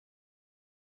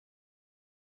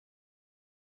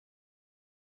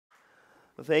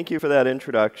Thank you for that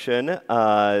introduction,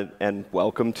 and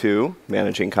welcome to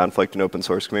Managing Conflict in Open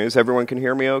Source Communities. Everyone can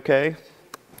hear me okay?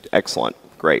 Excellent,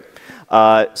 great.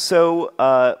 My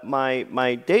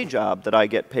day job that I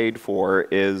get paid for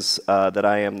is that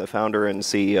I am the founder and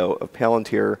CEO of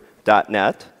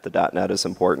Palantir.net. The .net is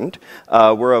important.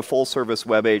 We're a full-service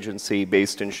web agency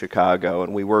based in Chicago,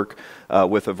 and we work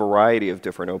with a variety of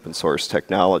different open source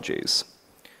technologies.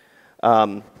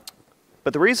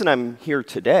 But the reason I'm here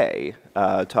today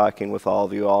talking with all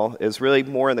of you all is really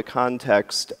more in the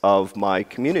context of my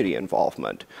community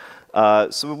involvement.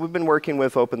 So we've been working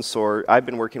with open source. I've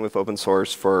been working with open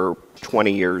source for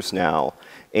 20 years now,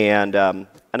 and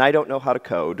I don't know how to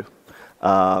code.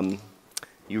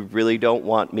 You really don't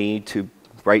want me to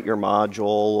write your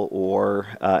module or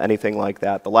anything like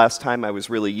that. The last time I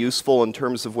was really useful in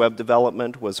terms of web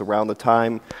development was around the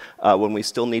time when we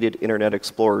still needed Internet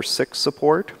Explorer 6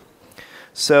 support.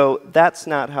 So that's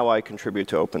not how I contribute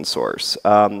to open source.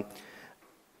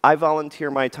 I volunteer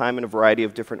my time in a variety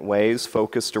of different ways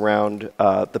focused around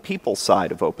the people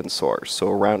side of open source, so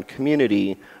around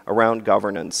community, around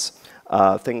governance,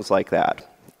 things like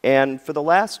that. And for the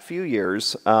last few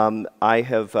years, I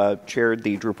have chaired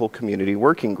the Drupal Community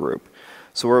Working Group.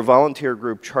 So we're a volunteer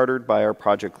group chartered by our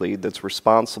project lead that's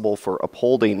responsible for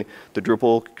upholding the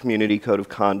Drupal Community Code of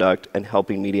Conduct and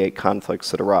helping mediate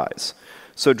conflicts that arise.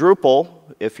 So Drupal,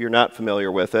 if you're not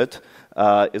familiar with it,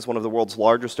 is one of the world's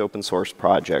largest open source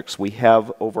projects. We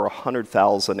have over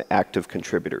 100,000 active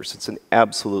contributors. It's an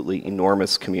absolutely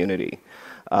enormous community.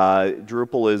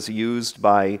 Drupal is used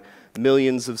by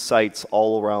millions of sites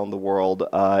all around the world,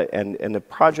 and the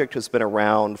project has been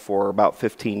around for about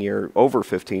over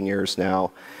 15 years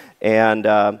now.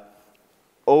 And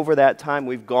over that time,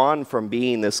 we've gone from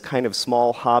being this kind of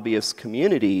small hobbyist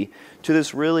community to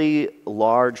this really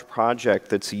large project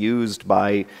that's used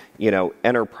by,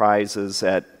 enterprises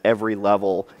at every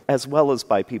level, as well as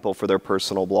by people for their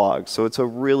personal blogs. So it's a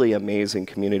really amazing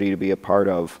community to be a part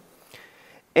of.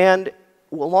 And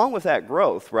along with that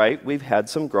growth, right, we've had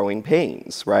some growing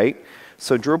pains, right?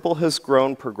 So Drupal has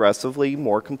grown progressively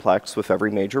more complex with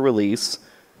every major release.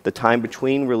 The time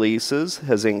between releases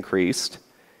has increased.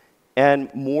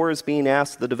 And more is being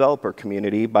asked of the developer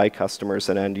community by customers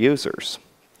and end users,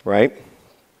 right?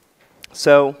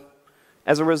 So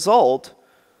as a result,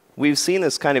 we've seen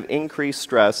this kind of increased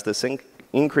stress, this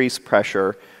increased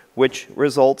pressure, which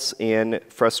results in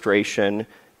frustration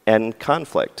and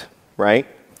conflict, right?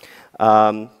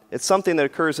 It's something that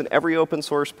occurs in every open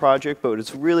source project, but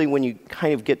it's really when you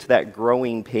kind of get to that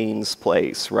growing pains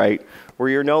place, right? Where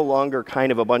you're no longer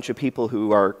kind of a bunch of people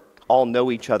who all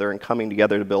know each other and coming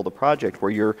together to build a project,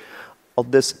 where you're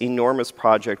this enormous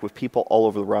project with people all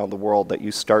over around the world that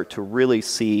you start to really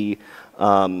see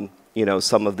some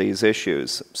of these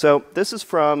issues. So this is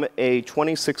from a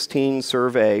 2016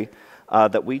 survey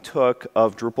that we took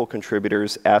of Drupal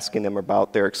contributors, asking them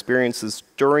about their experiences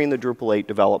during the Drupal 8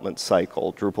 development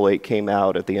cycle. Drupal 8 came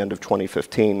out at the end of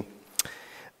 2015.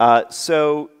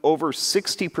 So over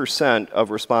 60%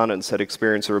 of respondents had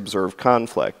experienced or observed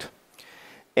conflict.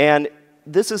 And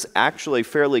this is actually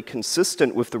fairly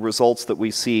consistent with the results that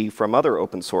we see from other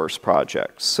open source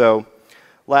projects. So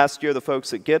last year, the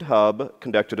folks at GitHub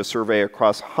conducted a survey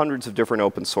across hundreds of different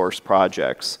open source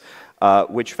projects,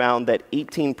 which found that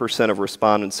 18% of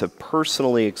respondents have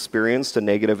personally experienced a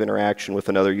negative interaction with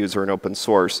another user in open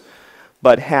source,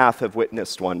 but half have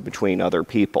witnessed one between other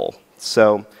people.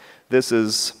 So this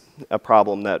is a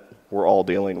problem that we're all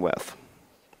dealing with.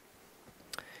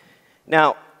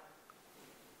 Now,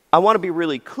 I want to be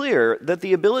really clear that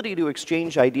the ability to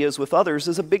exchange ideas with others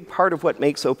is a big part of what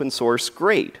makes open source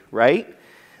great, right?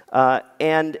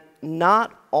 And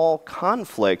not all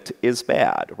conflict is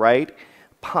bad, right?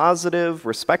 Positive,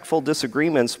 respectful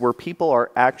disagreements where people are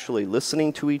actually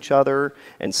listening to each other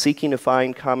and seeking to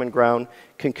find common ground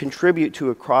can contribute to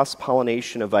a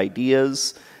cross-pollination of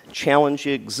ideas, challenge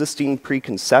existing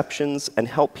preconceptions, and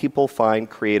help people find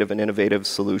creative and innovative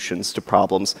solutions to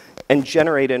problems and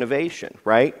generate innovation,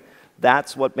 right?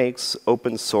 That's what makes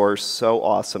open source so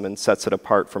awesome and sets it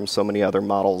apart from so many other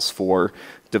models for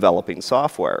developing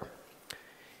software.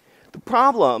 The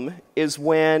problem is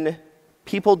when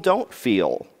people don't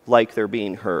feel like they're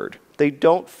being heard. They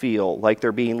don't feel like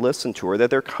they're being listened to, or that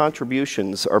their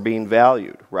contributions are being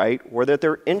valued, right? Or that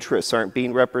their interests aren't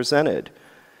being represented,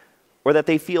 or that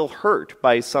they feel hurt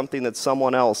by something that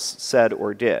someone else said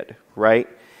or did, right?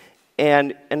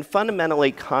 And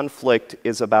fundamentally, conflict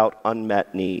is about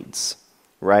unmet needs,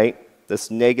 right? This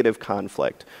negative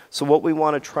conflict. So what we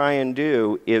want to try and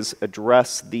do is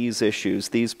address these issues,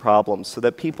 these problems, so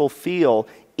that people feel,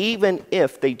 even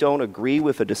if they don't agree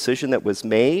with a decision that was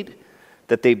made,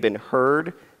 that they've been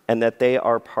heard, and that they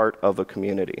are part of a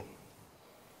community.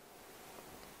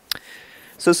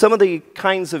 So some of the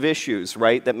kinds of issues,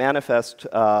 right, that manifest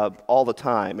all the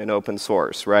time in open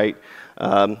source, right?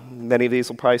 Many of these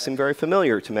will probably seem very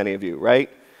familiar to many of you, right?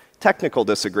 Technical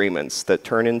disagreements that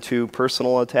turn into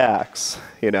personal attacks.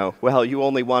 You know, well, you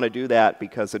only want to do that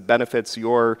because it benefits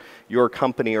your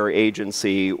company or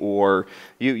agency, or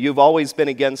you've always been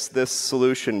against this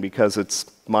solution because it's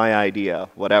my idea,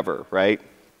 whatever, right?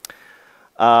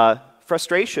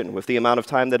 Frustration with the amount of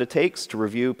time that it takes to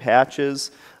review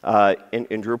patches.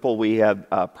 In Drupal, we had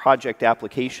project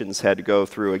applications had to go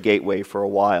through a gateway for a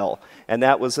while, and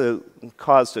that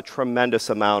caused a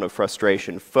tremendous amount of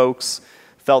frustration. Folks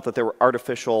felt that there were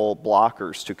artificial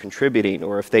blockers to contributing,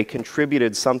 or if they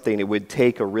contributed something, it would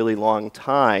take a really long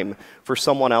time for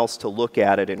someone else to look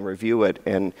at it and review it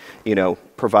and, you know,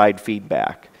 provide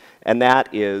feedback. And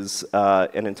that is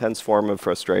an intense form of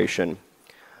frustration.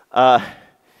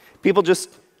 People just,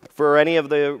 for any of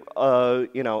the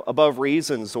you know, above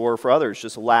reasons, or for others,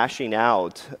 just lashing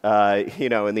out, you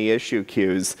know, in the issue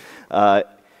queues,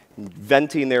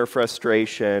 venting their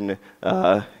frustration,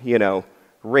 you know,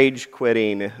 rage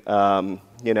quitting.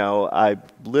 You know, I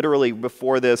literally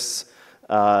before this,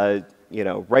 you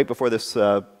know, right before this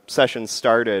session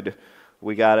started,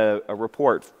 we got a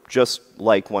report just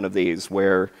like one of these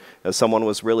where someone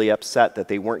was really upset that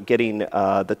they weren't getting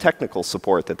the technical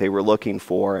support that they were looking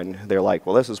for, and they're like,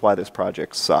 well, this is why this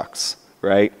project sucks,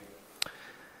 right?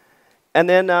 And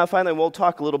then finally, we'll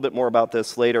talk a little bit more about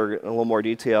this later in a little more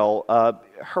detail,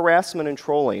 harassment and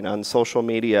trolling on social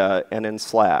media and in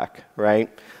Slack, right?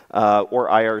 Or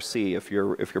IRC if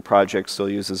your project still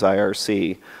uses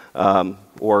IRC,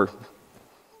 or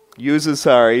uses,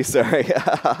 sorry,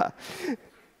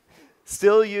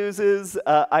 still uses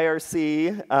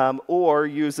IRC, or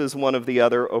uses one of the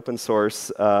other open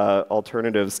source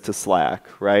alternatives to Slack,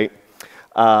 right?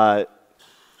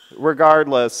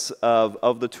 Regardless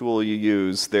of the tool you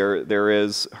use, there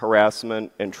is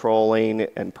harassment and trolling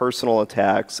and personal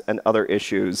attacks and other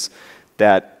issues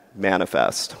that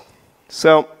manifest.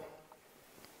 So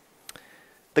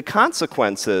the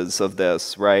consequences of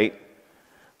this, right?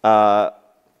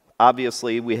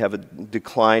 Obviously, we have a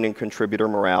decline in contributor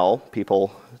morale.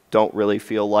 People don't really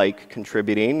feel like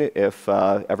contributing if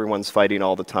everyone's fighting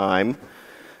all the time,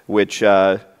 which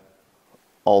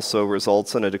also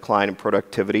results in a decline in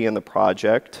productivity in the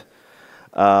project.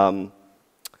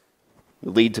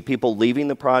 Lead to people leaving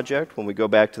the project. When we go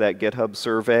back to that GitHub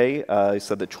survey, they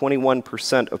said that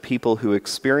 21% of people who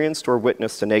experienced or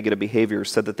witnessed a negative behavior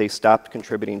said that they stopped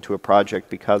contributing to a project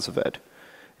because of it.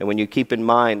 And when you keep in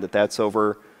mind that that's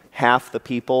over half the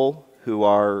people who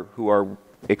are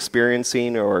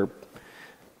experiencing or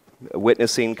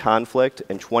witnessing conflict,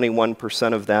 and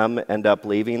 21% of them end up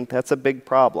leaving, that's a big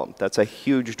problem. That's a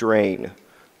huge drain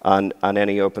on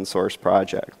any open source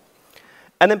project.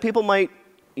 And then people might,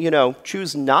 you know,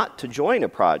 choose not to join a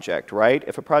project, right?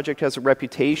 If a project has a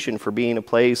reputation for being a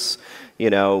place, you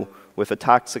know, with a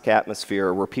toxic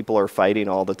atmosphere where people are fighting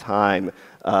all the time,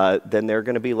 then they're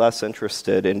going to be less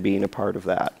interested in being a part of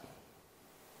that.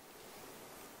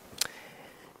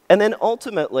 And then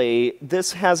ultimately,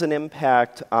 this has an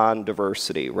impact on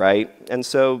diversity, right? And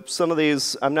so some of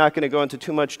these, I'm not going to go into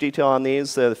too much detail on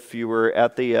these. If you were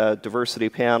at the diversity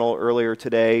panel earlier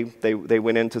today, they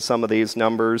went into some of these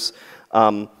numbers.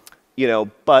 You know,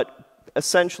 but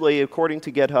essentially, according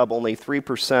to GitHub, only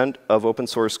 3% of open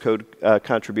source code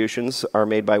contributions are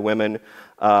made by women.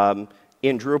 In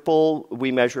Drupal,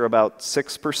 we measure about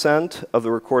 6% of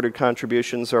the recorded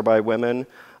contributions are by women.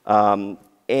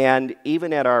 And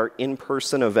even at our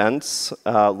in-person events,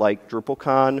 like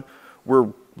DrupalCon,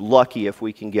 we're lucky if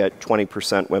we can get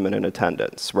 20% women in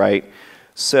attendance, right?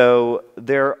 So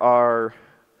there are,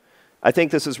 I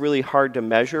think this is really hard to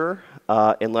measure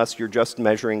unless you're just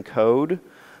measuring code.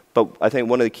 But I think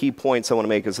one of the key points I want to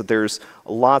make is that there's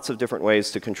lots of different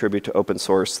ways to contribute to open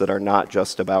source that are not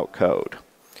just about code.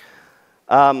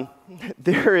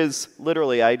 There is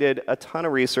literally, I did a ton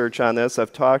of research on this.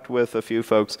 I've talked with a few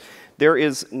folks. There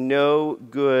is no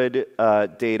good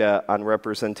data on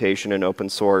representation in open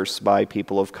source by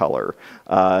people of color.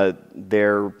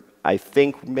 There, I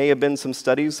think, may have been some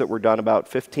studies that were done about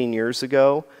 15 years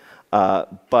ago,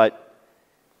 but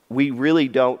we really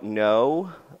don't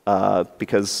know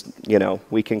because, you know,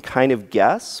 we can kind of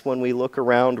guess when we look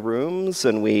around rooms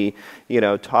and we, you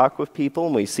know, talk with people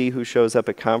and we see who shows up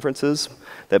at conferences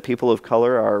that people of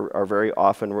color are very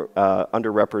often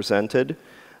underrepresented.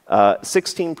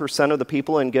 16% of the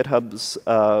people in GitHub's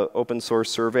open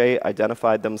source survey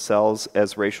identified themselves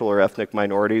as racial or ethnic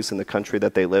minorities in the country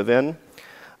that they live in.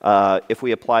 If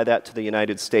we apply that to the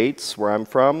United States, where I'm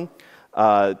from,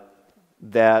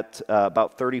 that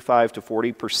about 35 to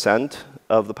 40%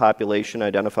 of the population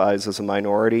identifies as a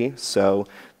minority. So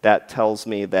that tells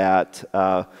me that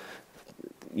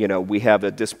we have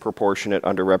a disproportionate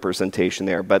underrepresentation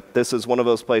there. But this is one of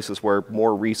those places where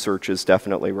more research is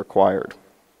definitely required.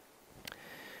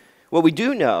 What we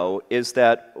do know is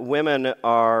that women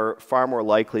are far more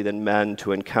likely than men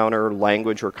to encounter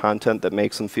language or content that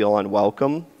makes them feel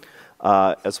unwelcome,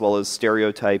 as well as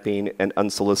stereotyping and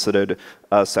unsolicited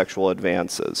sexual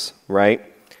advances, right?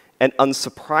 And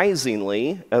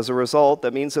unsurprisingly, as a result,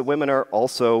 that means that women are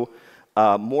also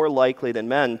more likely than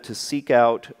men to seek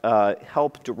out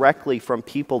help directly from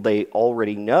people they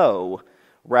already know,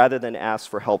 rather than ask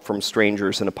for help from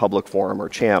strangers in a public forum or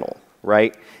channel,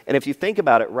 right? And if you think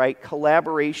about it, right,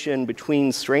 collaboration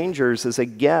between strangers is,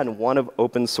 again, one of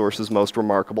open source's most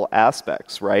remarkable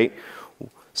aspects, right?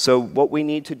 So what we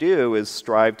need to do is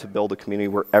strive to build a community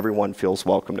where everyone feels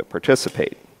welcome to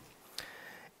participate.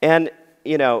 And,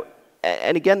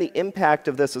 and again, the impact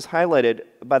of this is highlighted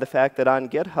by the fact that on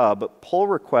GitHub, pull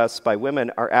requests by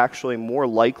women are actually more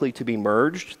likely to be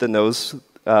merged than those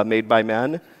made by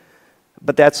men.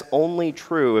 But that's only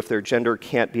true if their gender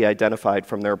can't be identified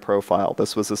from their profile.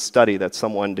 This was a study that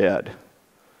someone did.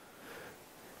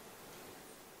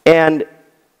 And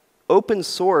open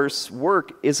source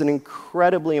work is an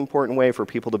incredibly important way for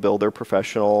people to build their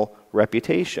professional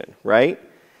reputation, right?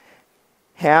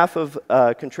 Half of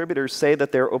contributors say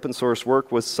that their open source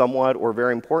work was somewhat or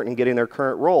very important in getting their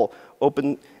current role.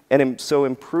 So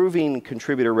improving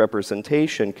contributor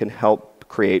representation can help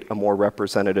create a more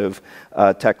representative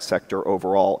tech sector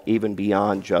overall, even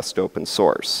beyond just open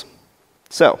source.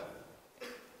 So,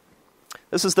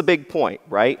 this is the big point,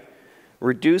 right?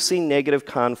 Reducing negative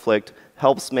conflict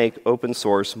helps make open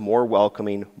source more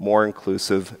welcoming, more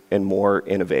inclusive, and more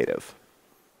innovative.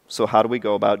 So how do we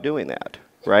go about doing that,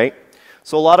 right?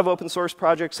 So a lot of open source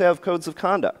projects have codes of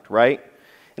conduct, right?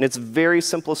 In its very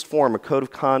simplest form, a code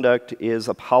of conduct is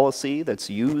a policy that's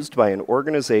used by an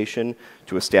organization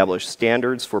to establish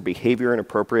standards for behavior and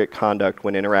appropriate conduct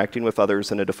when interacting with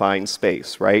others in a defined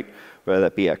space, right? Whether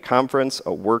that be a conference,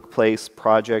 a workplace,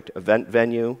 project, event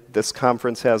venue. This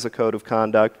conference has a code of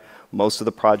conduct. Most of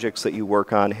the projects that you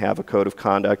work on have a code of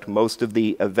conduct. Most of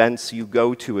the events you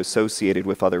go to associated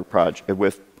with other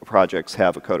projects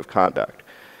have a code of conduct.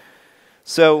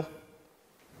 So,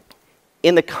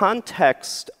 in the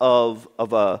context of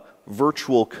a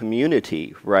virtual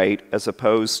community, right, as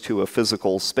opposed to a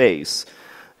physical space,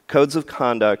 codes of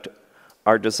conduct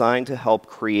are designed to help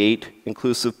create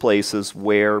inclusive places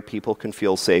where people can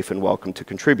feel safe and welcome to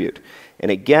contribute.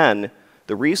 And again,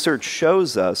 the research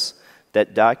shows us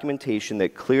that documentation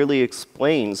that clearly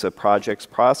explains a project's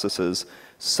processes,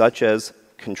 such as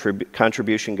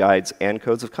contribution guides and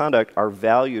codes of conduct, are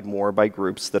valued more by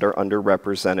groups that are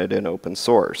underrepresented in open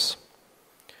source.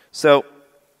 So,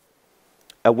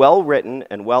 a well-written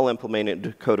and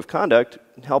well-implemented code of conduct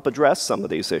can help address some of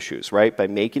these issues, right? By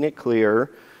making it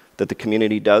clear that the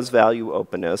community does value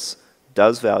openness,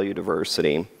 does value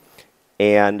diversity,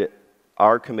 and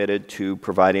are committed to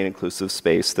providing an inclusive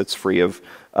space that's free of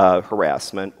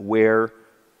harassment, where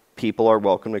people are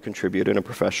welcome to contribute in a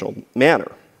professional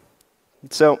manner.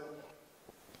 So,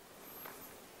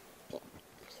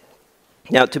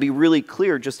 now, to be really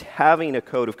clear, just having a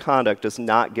code of conduct does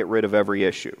not get rid of every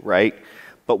issue, right?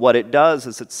 But what it does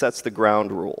is it sets the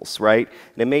ground rules, right?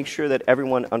 And it makes sure that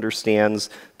everyone understands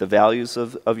the values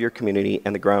of your community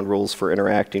and the ground rules for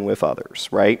interacting with others,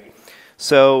 right?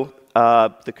 So,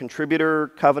 the Contributor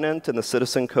Covenant and the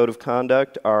Citizen Code of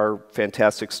Conduct are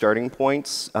fantastic starting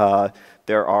points.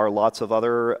 There are lots of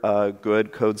other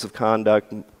good code of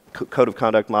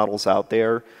conduct models out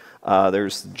there.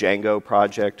 There's Django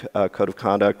Project Code of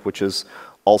Conduct, which has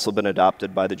also been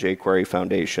adopted by the jQuery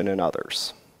Foundation and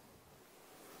others.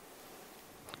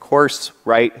 Of course,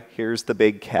 right, here's the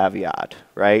big caveat,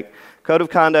 right? Code of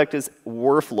conduct is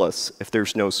worthless if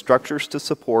there's no structures to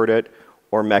support it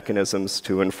or mechanisms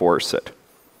to enforce it.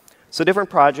 So different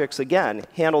projects, again,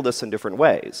 handle this in different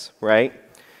ways, right?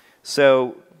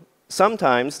 So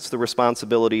sometimes it's the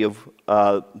responsibility of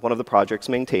one of the project's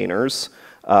maintainers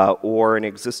or an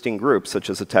existing group, such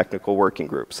as a technical working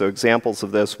group. So examples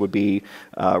of this would be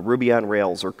Ruby on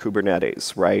Rails or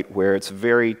Kubernetes, right, where it's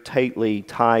very tightly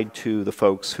tied to the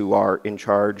folks who are in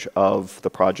charge of the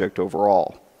project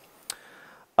overall.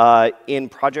 In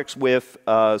projects with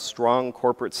strong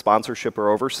corporate sponsorship or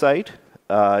oversight,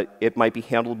 it might be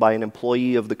handled by an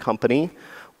employee of the company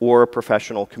or a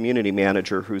professional community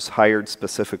manager who's hired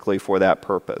specifically for that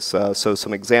purpose. So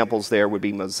some examples there would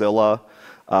be Mozilla,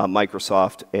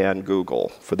 Microsoft, and Google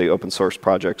for the open source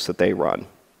projects that they run.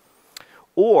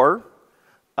 Or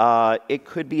it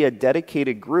could be a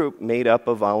dedicated group made up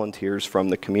of volunteers from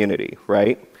the community,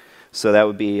 right? So that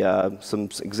would be some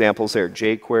examples there: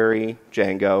 jQuery,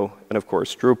 Django, and of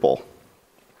course Drupal.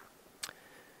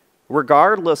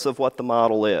 Regardless of what the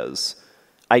model is,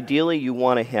 ideally you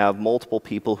want to have multiple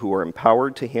people who are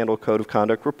empowered to handle code of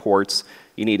conduct reports.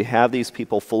 You need to have these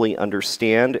people fully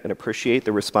understand and appreciate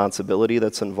the responsibility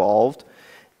that's involved,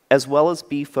 as well as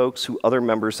be folks who other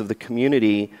members of the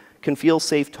community can feel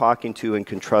safe talking to and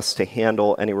can trust to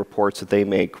handle any reports that they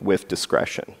make with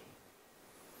discretion.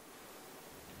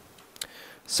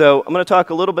 So I'm going to talk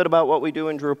a little bit about what we do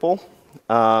in Drupal,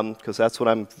 because that's what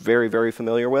I'm very, very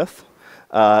familiar with.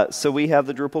 So we have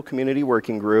the Drupal Community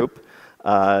Working Group.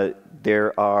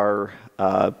 There are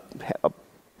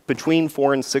between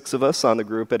 4 and 6 of us on the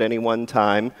group at any one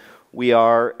time. We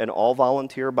are an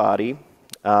all-volunteer body.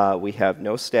 We have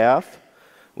no staff.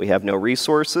 We have no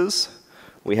resources.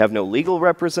 We have no legal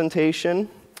representation.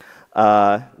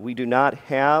 We do not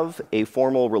have a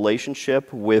formal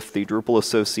relationship with the Drupal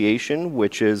Association,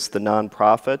 which is the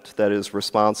nonprofit that is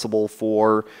responsible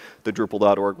for the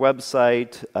Drupal.org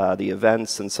website, the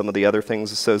events, and some of the other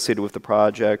things associated with the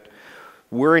project.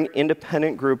 We're an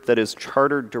independent group that is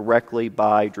chartered directly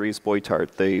by Dries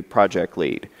Boytart, the project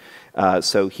lead.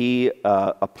 So he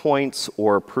appoints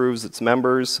or approves its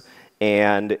members,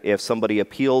 and if somebody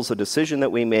appeals a decision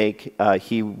that we make,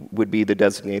 he would be the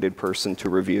designated person to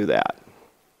review that.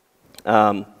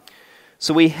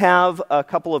 So we have a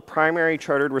couple of primary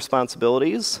chartered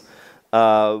responsibilities.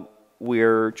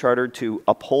 We're chartered to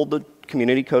uphold the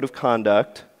community code of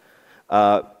conduct,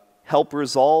 help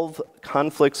resolve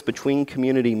conflicts between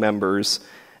community members,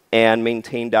 and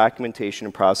maintain documentation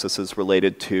and processes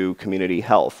related to community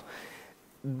health.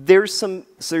 There's some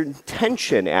certain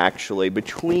tension, actually,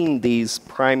 between these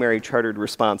primary chartered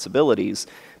responsibilities,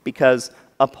 because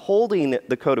upholding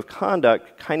the code of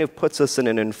conduct kind of puts us in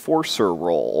an enforcer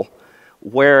role,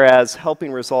 whereas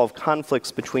helping resolve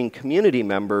conflicts between community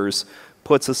members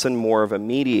puts us in more of a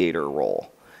mediator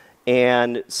role.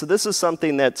 And so this is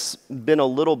something that's been a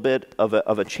little bit of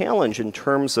a challenge in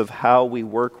terms of how we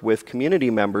work with community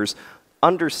members,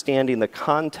 understanding the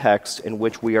context in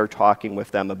which we are talking with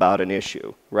them about an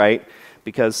issue, right?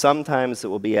 Because sometimes it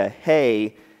will be a,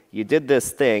 hey, you did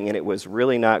this thing and it was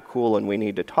really not cool and we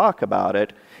need to talk about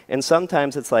it. And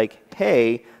sometimes it's like,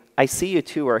 hey, I see you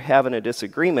two are having a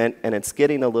disagreement and it's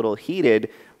getting a little heated,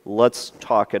 let's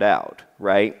talk it out,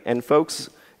 right? And folks,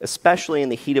 especially in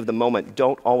the heat of the moment,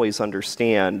 don't always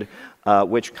understand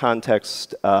which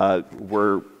context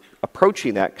we're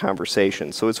approaching that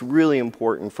conversation. So it's really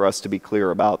important for us to be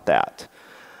clear about that.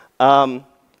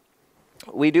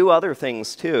 We do other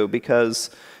things too,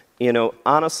 because, you know,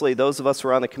 honestly, those of us who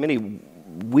are on the committee,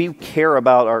 we care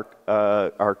about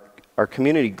our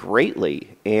community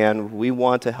greatly, and we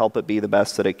want to help it be the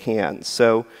best that it can.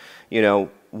 So, you know,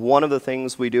 one of the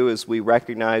things we do is we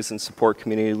recognize and support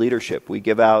community leadership. We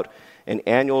give out an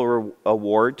annual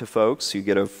award to folks. You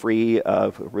get a free,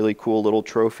 really cool little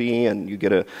trophy, and you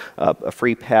get a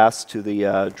free pass to the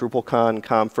DrupalCon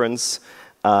conference.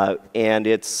 And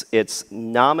it's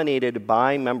nominated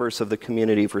by members of the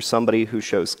community for somebody who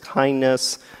shows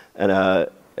kindness and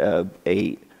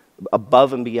a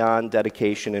above and beyond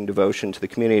dedication and devotion to the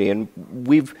community. And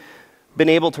we've been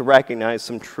able to recognize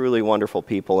some truly wonderful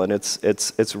people, and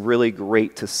it's really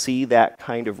great to see that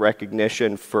kind of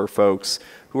recognition for folks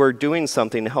who are doing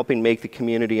something, helping make the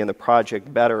community and the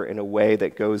project better in a way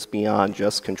that goes beyond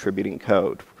just contributing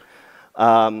code.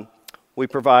 We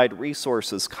provide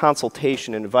resources,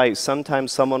 consultation, and advice.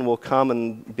 Sometimes someone will come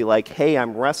and be like, hey,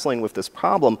 I'm wrestling with this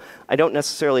problem. I don't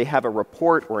necessarily have a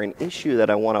report or an issue that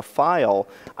I want to file.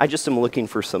 I just am looking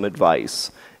for some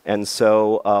advice. And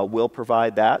so we'll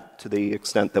provide that to the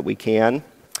extent that we can.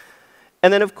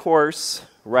 And then, of course,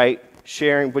 right,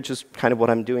 sharing, which is kind of what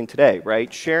I'm doing today,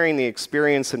 right? Sharing the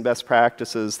experience and best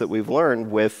practices that we've learned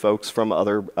with folks from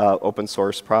other open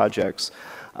source projects.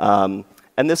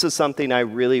 And this is something I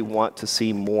really want to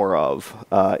see more of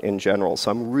in general.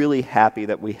 So I'm really happy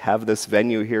that we have this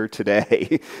venue here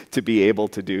today to be able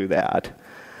to do that.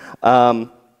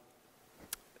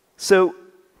 So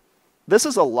this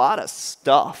is a lot of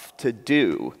stuff to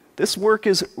do. This work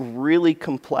is really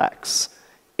complex.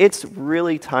 It's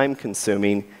really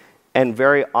time-consuming, and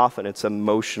very often it's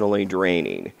emotionally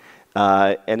draining.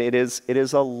 And it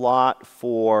is a lot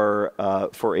for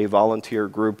a volunteer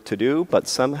group to do, but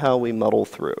somehow we muddle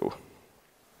through.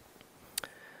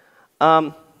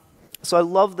 So I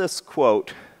love this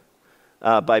quote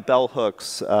by Bell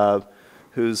Hooks,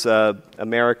 who's an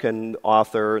American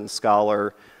author and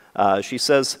scholar. She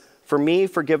says, "For me,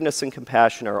 forgiveness and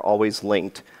compassion are always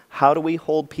linked. How do we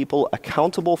hold people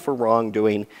accountable for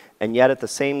wrongdoing and yet at the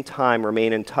same time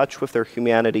remain in touch with their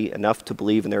humanity enough to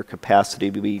believe in their capacity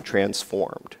to be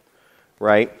transformed?"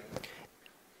 Right?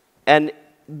 And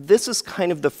this is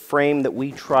kind of the frame that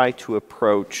we try to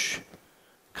approach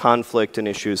conflict and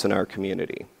issues in our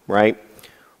community, right?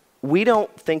 We don't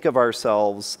think of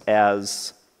ourselves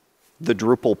as the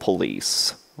Drupal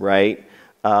police, right?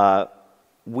 Our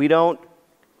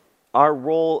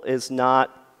role is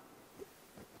not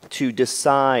to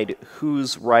decide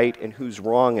who's right and who's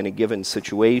wrong in a given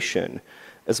situation,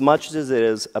 as much as it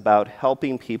is about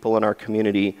helping people in our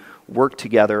community work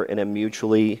together in a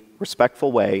mutually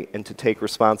respectful way and to take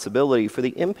responsibility for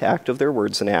the impact of their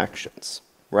words and actions,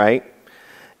 right?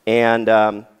 And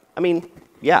I mean,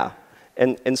 yeah.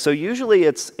 And so usually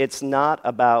it's not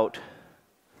about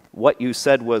what you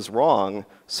said was wrong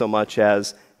so much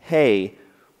as, hey,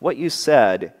 what you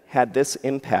said had this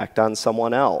impact on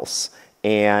someone else.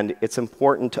 And it's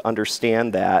important to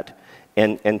understand that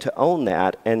and to own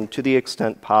that, and to the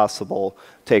extent possible,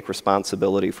 take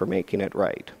responsibility for making it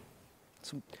right.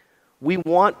 So we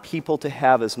want people to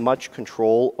have as much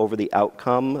control over the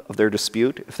outcome of their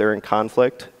dispute, if they're in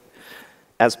conflict,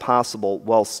 as possible,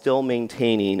 while still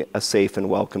maintaining a safe and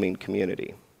welcoming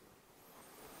community.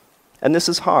 And this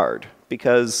is hard,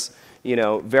 because, you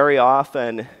know, very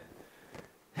often,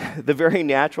 the very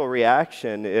natural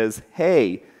reaction is,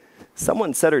 hey,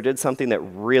 someone said or did something that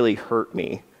really hurt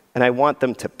me, and I want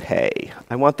them to pay.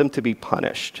 I want them to be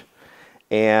punished.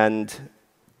 And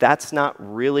that's not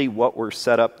really what we're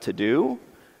set up to do.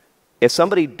 If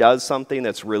somebody does something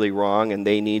that's really wrong and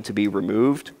they need to be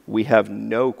removed, we have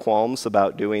no qualms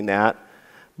about doing that.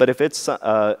 But if it's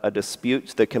a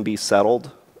dispute that can be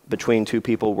settled between two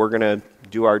people, we're going to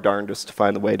do our darndest to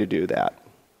find the way to do that.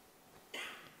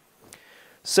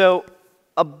 So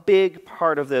a big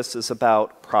part of this is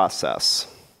about process,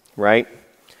 right?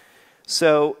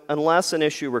 So unless an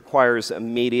issue requires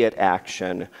immediate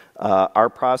action, our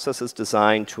process is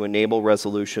designed to enable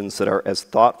resolutions that are as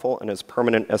thoughtful and as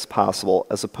permanent as possible,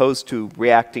 as opposed to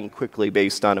reacting quickly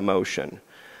based on emotion.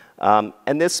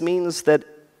 And this means that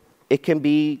it can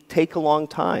take a long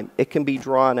time. It can be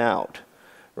drawn out,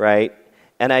 right?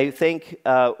 And I think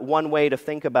one way to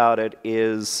think about it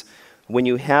is when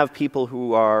you have people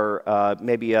who are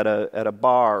maybe at a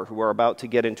bar who are about to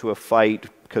get into a fight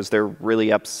because they're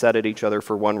really upset at each other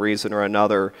for one reason or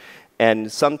another, and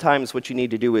sometimes what you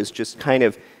need to do is just kind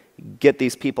of get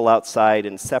these people outside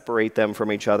and separate them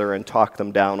from each other and talk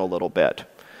them down a little bit.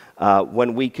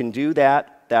 When we can do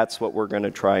that, that's what we're going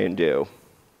to try and do.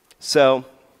 So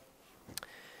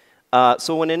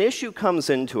when an issue comes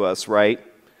into us, right,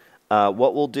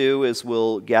 what we'll do is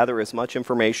we'll gather as much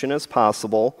information as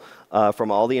possible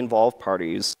from all the involved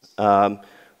parties.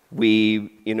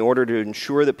 In order to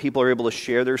ensure that people are able to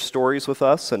share their stories with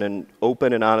us in an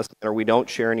open and honest manner, we don't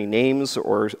share any names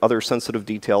or other sensitive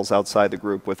details outside the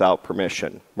group without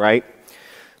permission, right?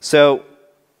 So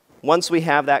once we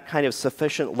have that kind of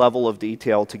sufficient level of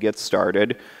detail to get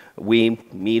started, we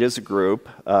meet as a group.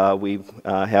 We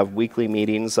have weekly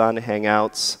meetings on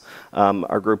Hangouts.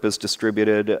 Our group is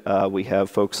distributed. We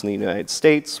have folks in the United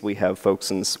States. We have folks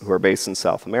who are based in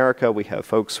South America. We have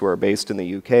folks who are based in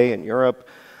the UK and Europe.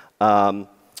 And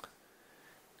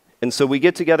so we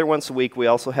get together once a week. We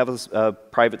also have a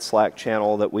private Slack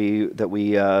channel that we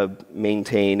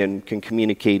maintain and can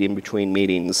communicate in between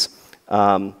meetings.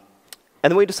 And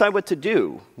then we decide what to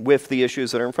do with the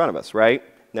issues that are in front of us, right?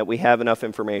 That we have enough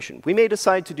information. We may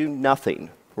decide to do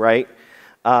nothing, right?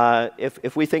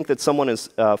 If we think that someone is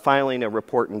filing a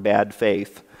report in bad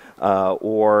faith,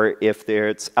 or if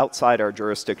it's outside our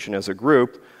jurisdiction as a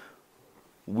group,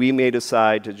 we may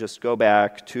decide to just go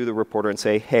back to the reporter and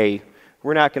say, hey,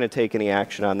 we're not going to take any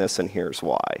action on this, and here's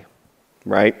why,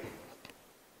 right?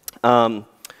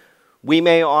 We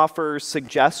may offer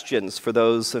suggestions for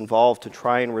those involved to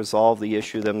try and resolve the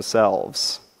issue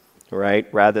themselves, right,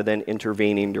 rather than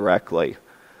intervening directly.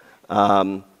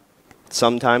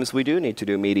 Sometimes we do need to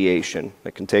do mediation.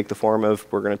 It can take the form of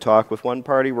we're going to talk with one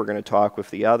party, we're going to talk with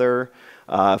the other.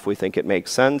 If we think it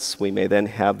makes sense, we may then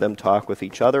have them talk with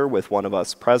each other with one of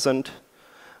us present.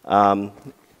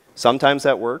 Sometimes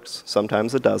that works,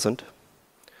 sometimes it doesn't.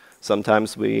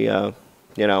 Sometimes the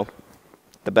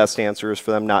best answer is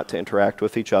for them not to interact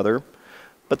with each other.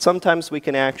 But sometimes we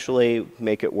can actually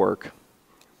make it work.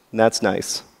 And that's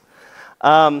nice.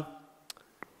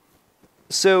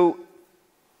 So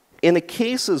in the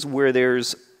cases where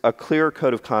there's a clear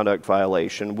code of conduct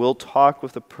violation, we'll talk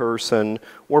with the person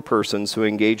or persons who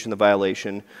engage in the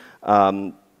violation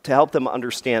to help them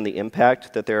understand the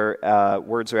impact that their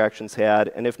words or actions had,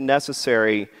 and if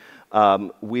necessary,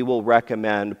 we will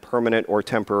recommend permanent or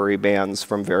temporary bans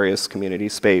from various community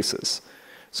spaces.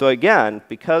 So again,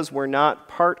 because we're not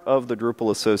part of the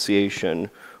Drupal Association,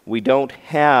 we don't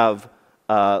have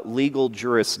legal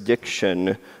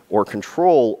jurisdiction or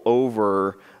control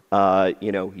over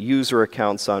user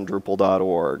accounts on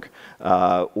Drupal.org,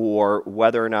 or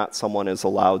whether or not someone is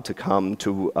allowed to come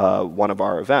to one of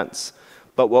our events.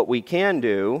 But what we can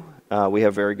do, we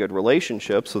have very good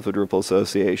relationships with the Drupal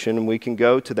Association, and we can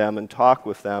go to them and talk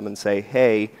with them and say,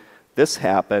 hey, this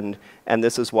happened, and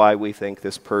this is why we think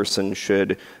this person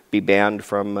should be banned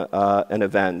from an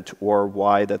event, or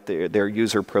why that their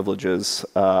user privileges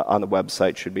on the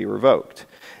website should be revoked.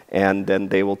 And then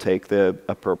they will take the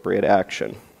appropriate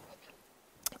action.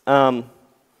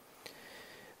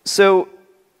 So,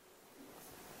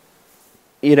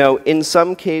 in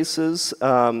some cases,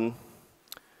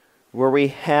 where we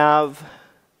have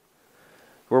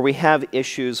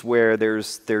issues where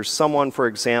there's someone, for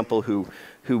example, who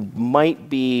might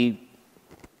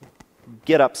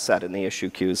get upset in the issue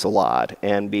queues a lot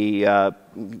and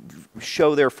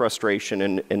show their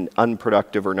frustration in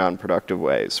unproductive or non-productive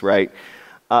ways, right?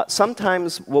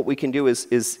 Sometimes what we can do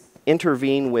is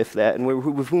intervene with that, and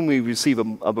with whom we receive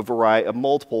a variety of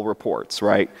multiple reports,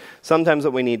 right? Sometimes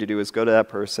what we need to do is go to that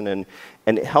person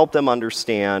and help them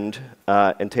understand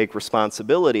and take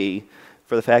responsibility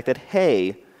for the fact that,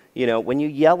 hey, when you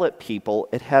yell at people,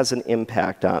 it has an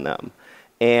impact on them.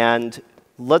 And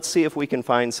let's see if we can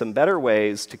find some better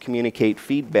ways to communicate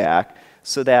feedback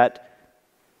so that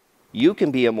you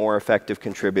can be a more effective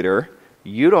contributor.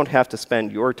 You don't have to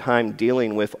spend your time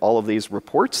dealing with all of these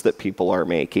reports that people are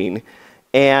making,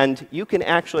 and you can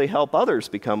actually help others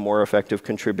become more effective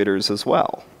contributors as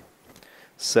well.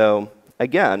 So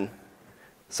again,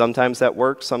 sometimes that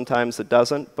works, sometimes it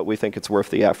doesn't, but we think it's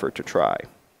worth the effort to try.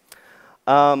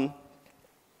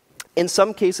 In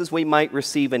some cases, we might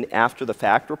receive an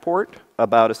after-the-fact report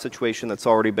about a situation that's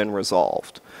already been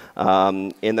resolved.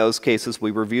 In those cases,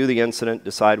 we review the incident,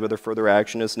 decide whether further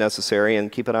action is necessary,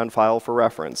 and keep it on file for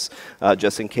reference,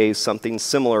 just in case something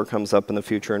similar comes up in the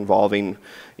future involving,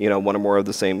 one or more of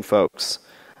the same folks.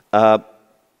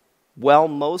 While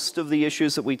most of the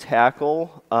issues that we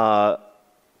tackle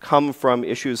come from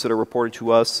issues that are reported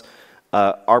to us,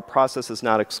 our process is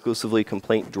not exclusively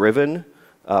complaint-driven.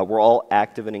 We're all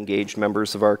active and engaged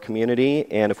members of our community,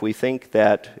 and if we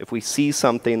see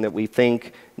something that we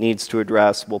think needs to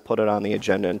address, we'll put it on the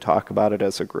agenda and talk about it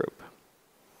as a group.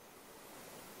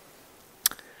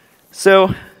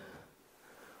 So,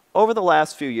 over the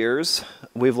last few years,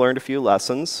 we've learned a few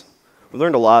lessons. We've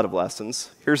learned a lot of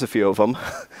lessons. Here's a few of them.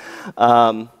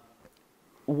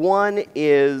 One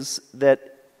is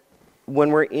that when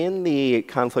we're in the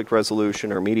conflict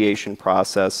resolution or mediation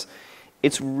process,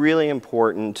 it's really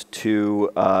important to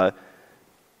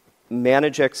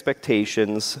manage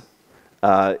expectations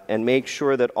and make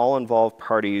sure that all involved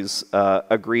parties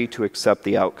agree to accept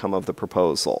the outcome of the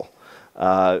proposal.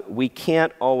 We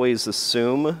can't always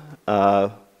assume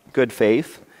good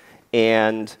faith,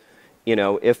 and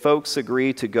if folks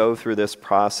agree to go through this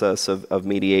process of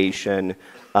mediation,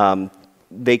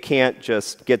 they can't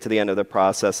just get to the end of the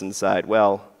process and decide,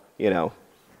 well,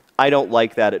 I don't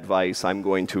like that advice, I'm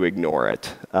going to ignore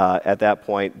it. At that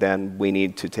point, then we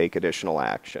need to take additional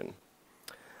action.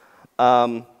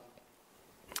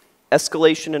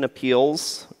 Escalation and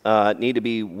appeals need to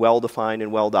be well-defined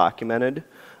and well-documented.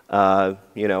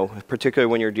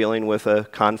 Particularly when you're dealing with a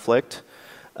conflict,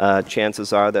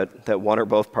 chances are that one or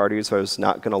both parties is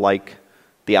not going to like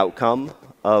the outcome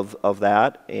of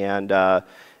that.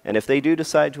 And if they do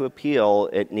decide to appeal,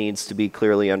 it needs to be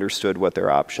clearly understood what their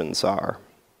options are.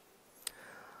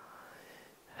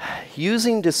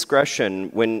 Using discretion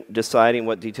when deciding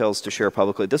what details to share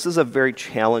publicly, this is a very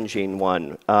challenging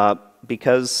one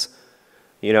because,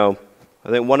 I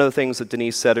think one of the things that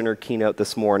Denise said in her keynote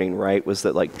this morning, right, was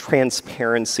that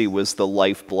transparency was the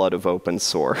lifeblood of open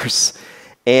source.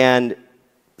 And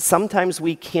sometimes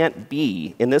we can't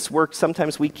be, in this work,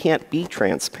 sometimes we can't be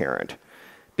transparent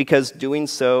because doing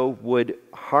so would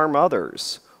harm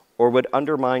others or would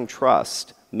undermine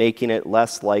trust, making it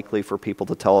less likely for people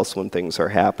to tell us when things are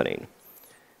happening.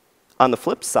 On the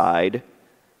flip side,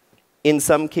 in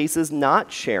some cases,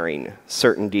 not sharing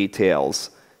certain details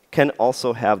can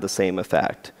also have the same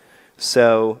effect.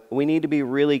 So we need to be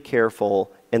really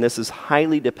careful, and this is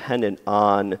highly dependent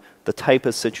on the type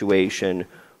of situation,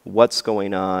 what's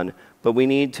going on, but we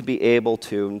need to be able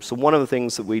to, so one of the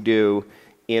things that we do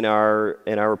in our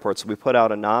reports, we put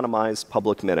out anonymized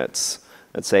public minutes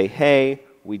and say, hey,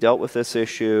 we dealt with this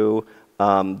issue.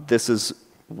 This is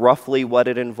roughly what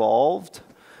it involved.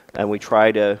 And we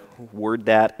try to word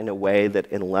that in a way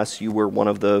that unless you were one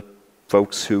of the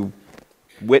folks who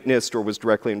witnessed or was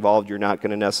directly involved, you're not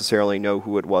going to necessarily know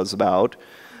who it was about.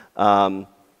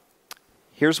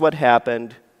 Here's what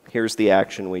happened. Here's the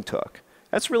action we took.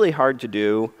 That's really hard to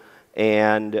do,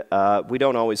 and we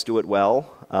don't always do it well.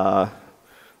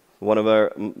 One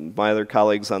of my other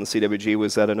colleagues on the CWG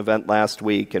was at an event last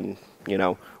week and,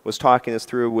 was talking this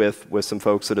through with some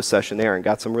folks at a session there and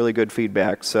got some really good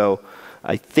feedback. So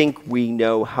I think we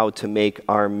know how to make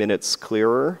our minutes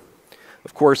clearer.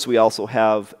 Of course, we also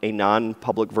have a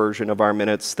non-public version of our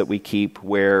minutes that we keep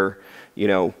where,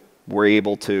 we're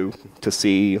able to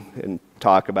see and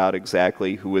talk about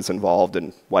exactly who was involved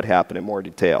and what happened in more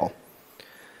detail.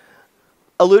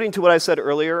 Alluding to what I said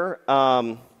earlier,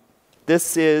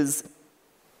 this is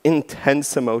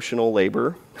intense emotional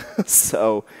labor.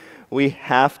 So we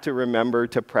have to remember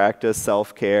to practice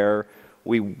self-care.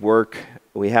 We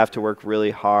have to work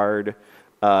really hard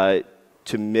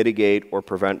to mitigate or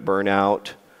prevent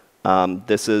burnout.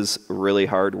 This is really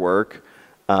hard work.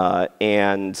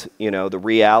 And, the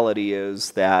reality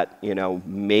is that,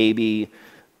 maybe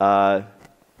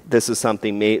this is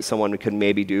something someone could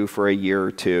maybe do for a year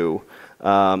or two.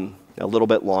 A little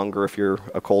bit longer if you're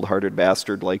a cold-hearted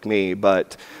bastard like me,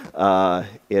 but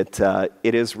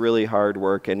it is really hard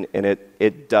work, and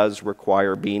it does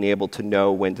require being able to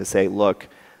know when to say, look,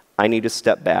 I need to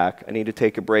step back. I need to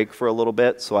take a break for a little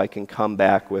bit so I can come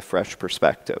back with fresh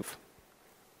perspective.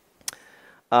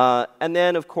 And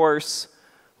then, of course,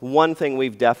 one thing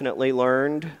we've definitely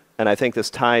learned, and I think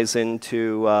this ties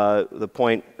into the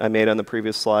point I made on the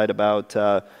previous slide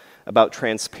about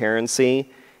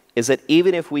transparency, is that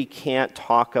even if we can't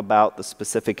talk about the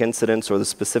specific incidents or the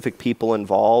specific people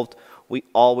involved, we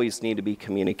always need to be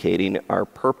communicating our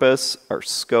purpose, our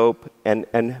scope,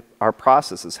 and our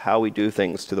processes, how we do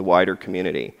things to the wider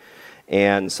community.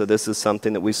 And so this is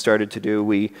something that we started to do.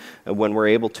 When we're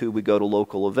able to, we go to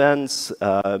local events,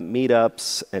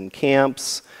 meetups, and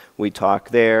camps. We talk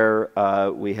there.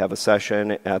 We have a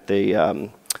session at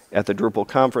the Drupal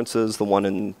conferences, the one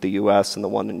in the US and the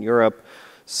one in Europe.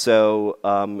 So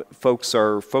folks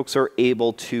are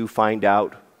able to find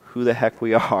out who the heck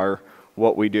we are,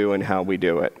 what we do, and how we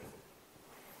do it.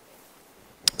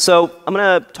 So I'm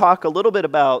going to talk a little bit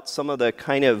about some of the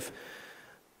kind of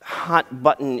hot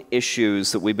button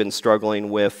issues that we've been struggling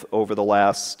with over the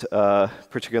last,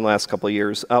 particularly in the last couple of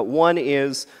years. One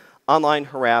is online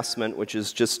harassment, which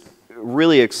has just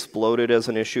really exploded as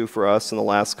an issue for us in the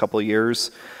last couple of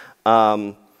years.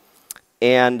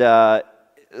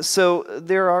 So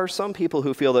there are some people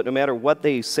who feel that no matter what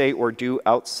they say or do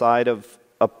outside of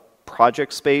a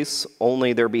project space,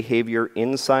 only their behavior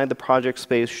inside the project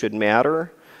space should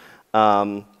matter.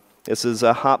 This is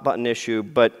a hot button issue,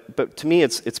 but to me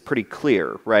it's pretty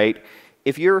clear, right?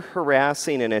 If you're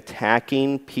harassing and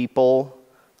attacking people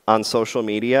on social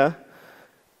media,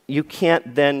 you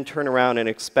can't then turn around and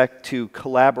expect to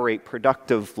collaborate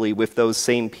productively with those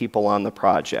same people on the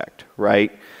project,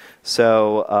 right?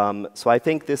 So I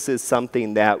think this is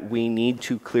something that we need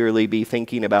to clearly be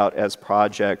thinking about as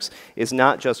projects, is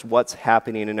not just what's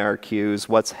happening in our queues,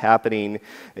 what's happening,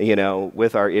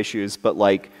 with our issues, but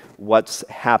like what's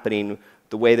happening,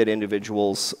 the way that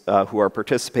individuals who are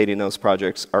participating in those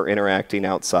projects are interacting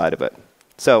outside of it.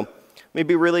 So let me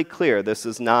be really clear. This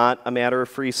is not a matter of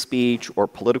free speech or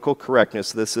political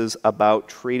correctness. This is about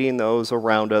treating those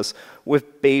around us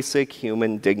with basic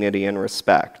human dignity and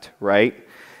respect, right?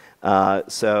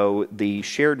 So the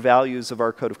shared values of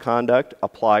our code of conduct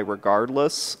apply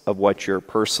regardless of what your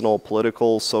personal,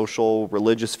 political, social,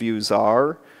 religious views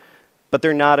are, but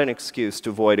they're not an excuse to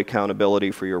avoid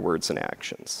accountability for your words and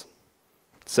actions.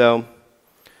 So,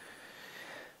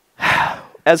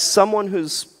 as someone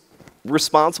who's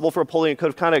responsible for upholding a code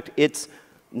of conduct, it's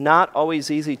not always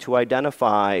easy to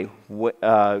identify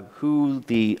who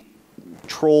the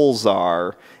trolls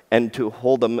are and to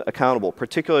hold them accountable,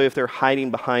 particularly if they're hiding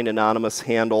behind anonymous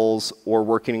handles or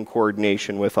working in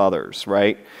coordination with others,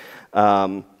 right?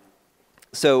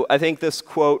 So I think this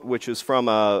quote, which is from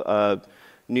a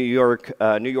New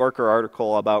Yorker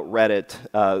article about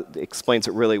Reddit, explains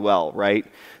it really well, right?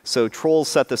 So trolls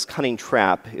set this cunning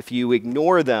trap. If you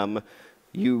ignore them,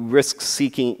 you risk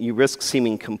seeming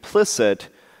complicit,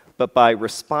 but by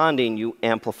responding, you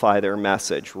amplify their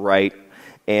message, right?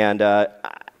 And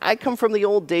I come from the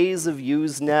old days of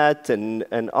Usenet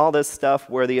and all this stuff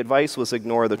where the advice was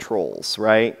ignore the trolls,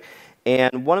 right?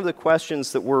 And one of the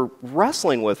questions that we're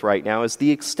wrestling with right now is the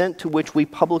extent to which we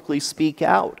publicly speak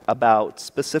out about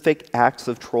specific acts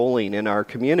of trolling in our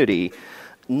community,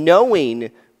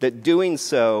 knowing that doing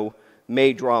so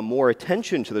may draw more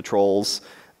attention to the trolls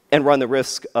and run the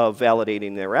risk of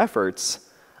validating their efforts.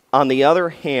 On the other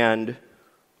hand,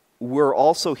 we're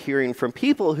also hearing from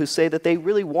people who say that they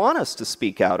really want us to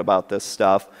speak out about this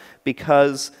stuff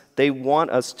because they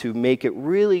want us to make it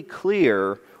really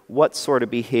clear what sort of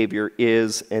behavior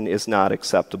is and is not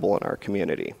acceptable in our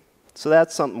community. So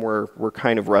that's something we're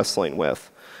kind of wrestling with.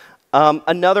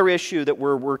 Another issue that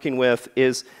we're working with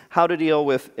is how to deal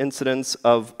with incidents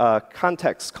of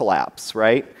context collapse,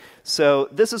 right? So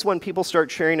this is when people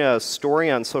start sharing a story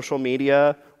on social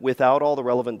media without all the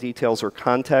relevant details or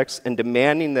context and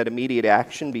demanding that immediate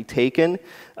action be taken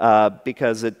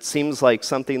because it seems like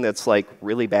something that's like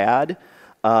really bad.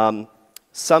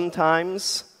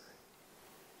 Sometimes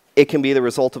it can be the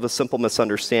result of a simple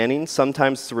misunderstanding.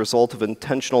 Sometimes it's the result of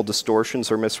intentional distortions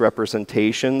or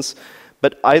misrepresentations.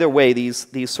 But either way,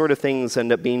 these sort of things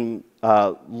end up being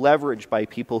leveraged by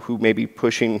people who may be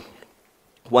pushing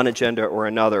one agenda or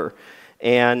another.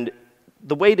 And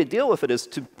the way to deal with it is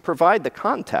to provide the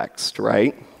context,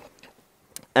 right?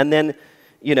 And then,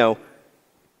 you know,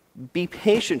 be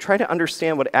patient. Try to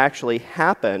understand what actually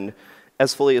happened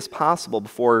as fully as possible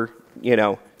before, you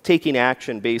know, taking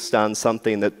action based on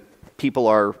something that people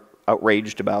are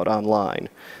outraged about online.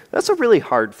 That's a really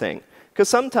hard thing, because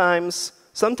sometimes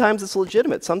it's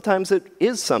legitimate. Sometimes it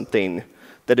is something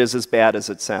that is as bad as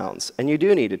it sounds, and you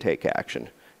do need to take action.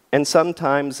 And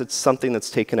sometimes it's something that's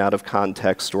taken out of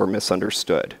context or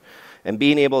misunderstood. And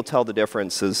being able to tell the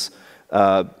difference is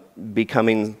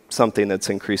becoming something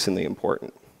that's increasingly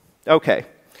important. Okay,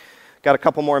 got a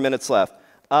couple more minutes left.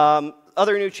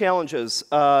 Other new challenges.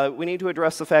 We need to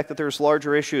address the fact that there's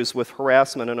larger issues with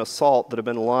harassment and assault that have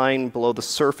been lying below the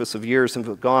surface of years and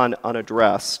have gone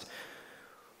unaddressed.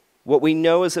 What we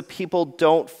know is that people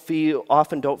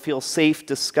often don't feel safe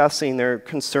discussing their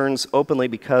concerns openly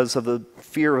because of the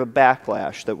fear of a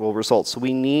backlash that will result. So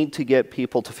we need to get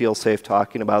people to feel safe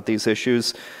talking about these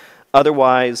issues.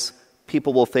 Otherwise,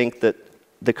 people will think that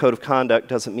the code of conduct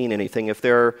doesn't mean anything. If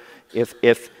there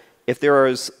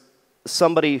is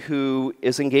somebody who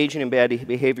is engaging in bad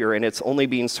behavior and it's only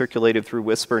being circulated through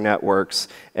whisper networks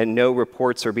and no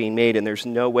reports are being made and there's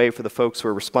no way for the folks who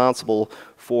are responsible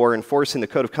for enforcing the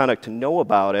code of conduct to know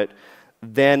about it,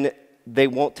 then they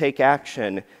won't take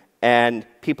action and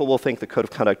people will think the code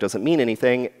of conduct doesn't mean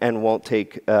anything and won't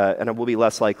take, and will be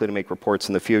less likely to make reports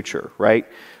in the future, right?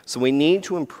 So we need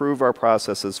to improve our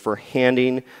processes for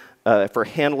handling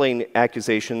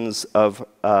accusations of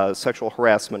sexual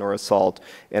harassment or assault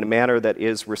in a manner that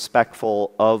is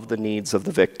respectful of the needs of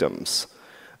the victims.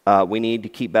 We need to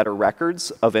keep better records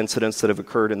of incidents that have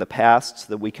occurred in the past so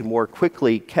that we can more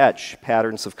quickly catch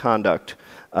patterns of conduct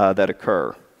that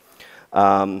occur.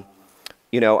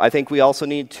 You know, I think we also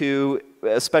need to,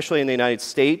 especially in the United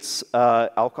States,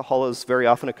 alcohol is very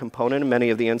often a component in many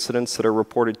of the incidents that are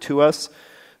reported to us.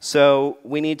 So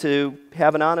we need to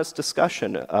have an honest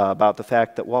discussion about the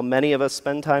fact that while many of us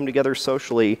spend time together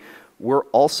socially, we're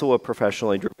also a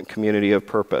professionally driven community of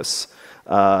purpose.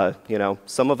 You know,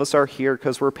 some of us are here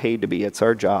because we're paid to be. It's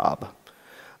our job.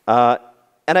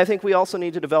 And I think we also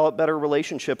need to develop better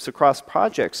relationships across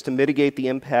projects to mitigate the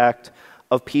impact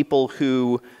of people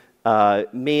who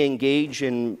may engage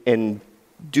in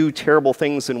do terrible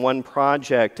things in one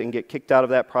project and get kicked out of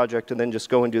that project and then just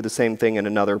go and do the same thing in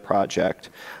another project.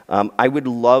 I would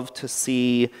love to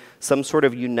see some sort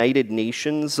of United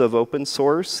Nations of open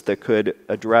source that could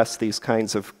address these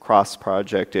kinds of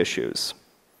cross-project issues.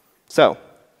 So,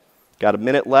 got a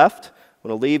minute left. I'm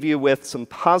going to leave you with some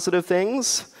positive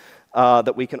things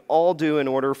that we can all do in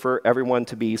order for everyone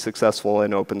to be successful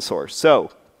in open source.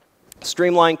 So,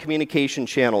 streamline communication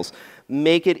channels.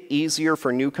 Make it easier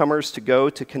for newcomers to go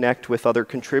to connect with other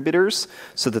contributors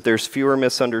so that there's fewer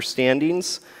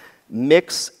misunderstandings.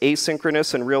 Mix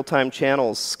asynchronous and real-time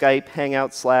channels, Skype,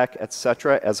 Hangout, Slack,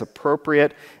 etc. as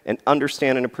appropriate, and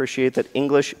understand and appreciate that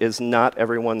English is not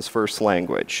everyone's first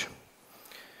language.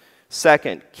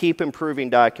 Second, keep improving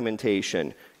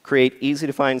documentation. Create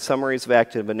easy-to-find summaries of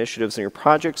active initiatives in your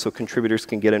project so contributors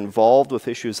can get involved with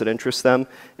issues that interest them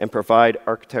and provide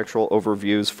architectural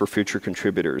overviews for future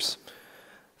contributors.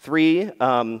 3,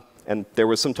 and there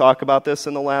was some talk about this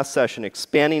in the last session,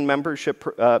 expanding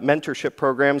mentorship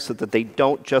programs so that they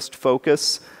don't just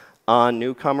focus on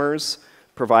newcomers,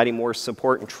 providing more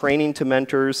support and training to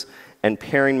mentors, and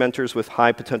pairing mentors with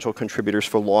high potential contributors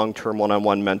for long-term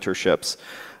one-on-one mentorships.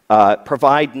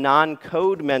 Provide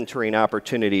non-code mentoring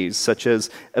opportunities such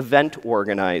as event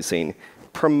organizing,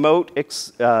 promote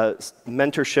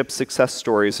mentorship success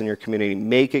stories in your community.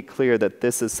 Make it clear that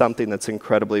this is something that's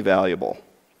incredibly valuable.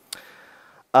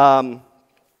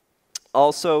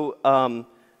 Also,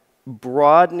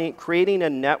 creating a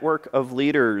network of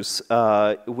leaders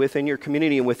within your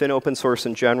community and within open source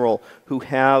in general who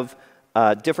have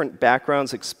different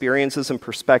backgrounds, experiences, and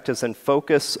perspectives, and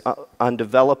focus on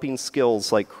developing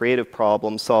skills like creative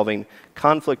problem solving,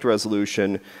 conflict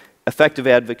resolution, effective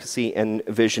advocacy, and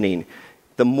visioning.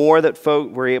 The more that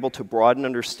we're able to broaden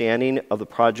understanding of the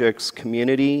project's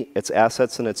community, its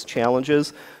assets, and its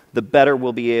challenges, the better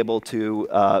we'll be able to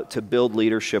build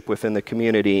leadership within the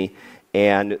community,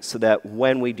 and so that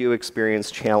when we do experience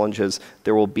challenges,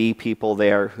 there will be people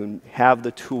there who have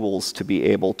the tools to be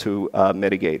able to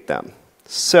mitigate them.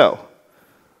 So,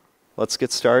 let's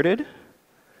get started,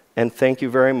 and thank you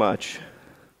very much.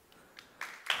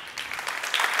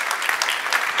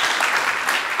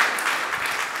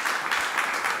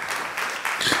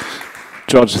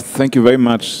 George, thank you very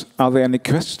much. Are there any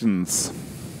questions?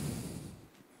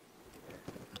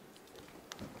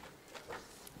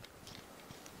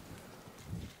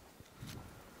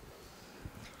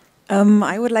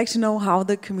 I would like to know how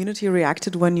the community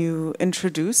reacted when you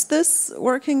introduced this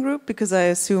working group, because I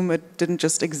assume it didn't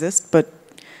just exist, but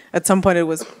at some point it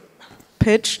was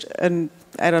pitched, and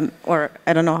I don't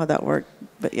know how that worked,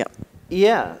 but yeah.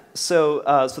 Yeah. So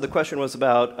the question was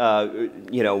about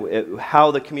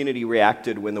how the community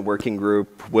reacted when the working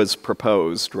group was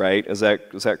proposed, right? Is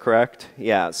that correct?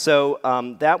 Yeah. So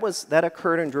that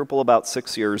occurred in Drupal about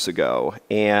 6 years ago,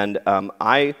 and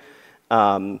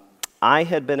I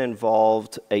had been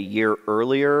involved a year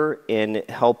earlier in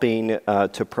helping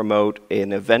to promote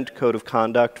an event code of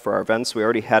conduct for our events. We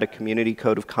already had a community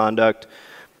code of conduct,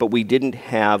 but we didn't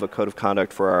have a code of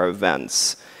conduct for our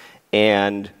events.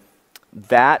 And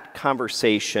that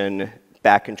conversation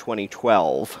back in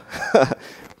 2012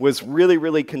 was really,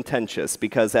 really contentious,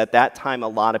 because at that time a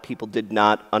lot of people did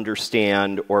not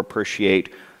understand or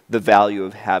appreciate the value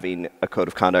of having a code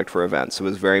of conduct for events. It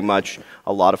was very much,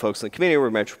 a lot of folks in the community were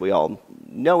much, we all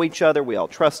know each other, we all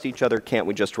trust each other, can't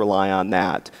we just rely on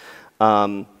that?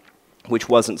 Which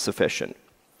wasn't sufficient.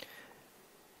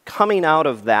 Coming out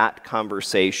of that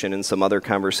conversation and some other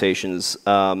conversations,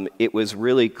 it was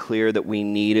really clear that we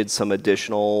needed some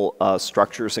additional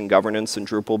structures and governance in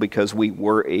Drupal, because we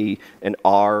were and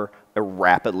are a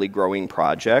rapidly growing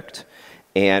project.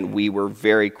 And we were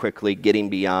very quickly getting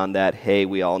beyond that, hey,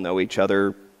 we all know each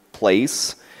other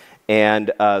place.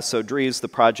 And so Dries, the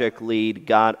project lead,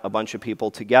 got a bunch of people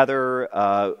together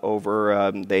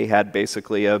they had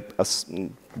basically a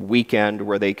weekend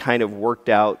where they kind of worked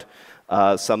out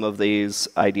some of these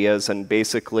ideas and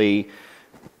basically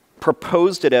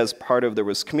proposed it as part of, there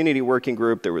was community working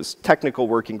group, there was technical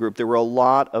working group, there were a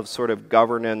lot of sort of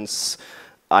governance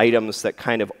items that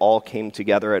kind of all came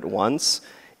together at once.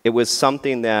 It was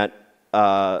something that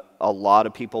a lot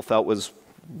of people felt was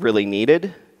really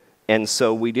needed, and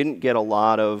so we didn't get a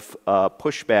lot of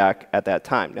pushback at that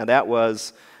time. Now that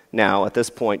was, at this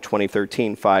point,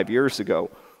 2013, 5 years ago.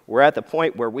 We're at the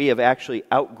point where we have actually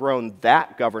outgrown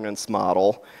that governance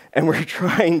model, and we're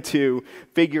trying to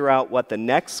figure out what the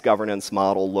next governance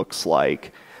model looks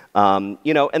like. And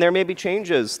there may be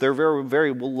changes. There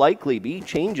very will likely be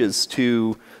changes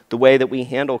to the way that we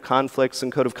handle conflicts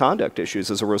and code of conduct issues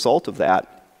as a result of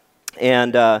that.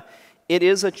 And it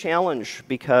is a challenge,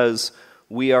 because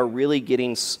we are really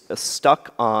getting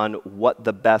stuck on what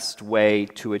the best way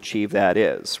to achieve that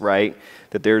is, right?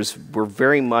 That we're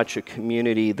very much a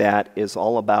community that is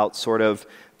all about sort of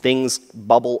things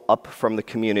bubble up from the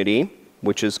community,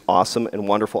 which is awesome and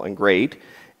wonderful and great.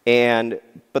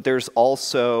 But there's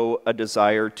also a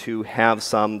desire to have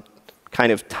some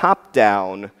kind of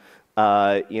top-down,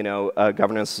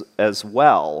 governance as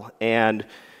well. And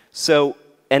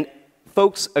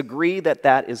folks agree that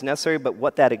that is necessary, but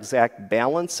what that exact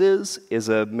balance is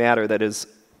a matter that is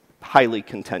highly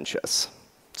contentious.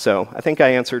 So I think I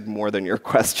answered more than your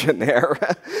question there.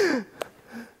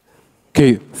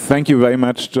 Okay, thank you very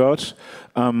much, George.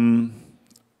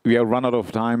 We are run out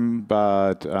of time,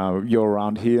 but you're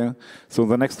around here. So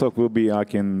the next talk will be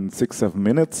like in 6-7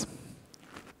 minutes.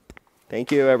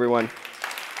 Thank you, everyone.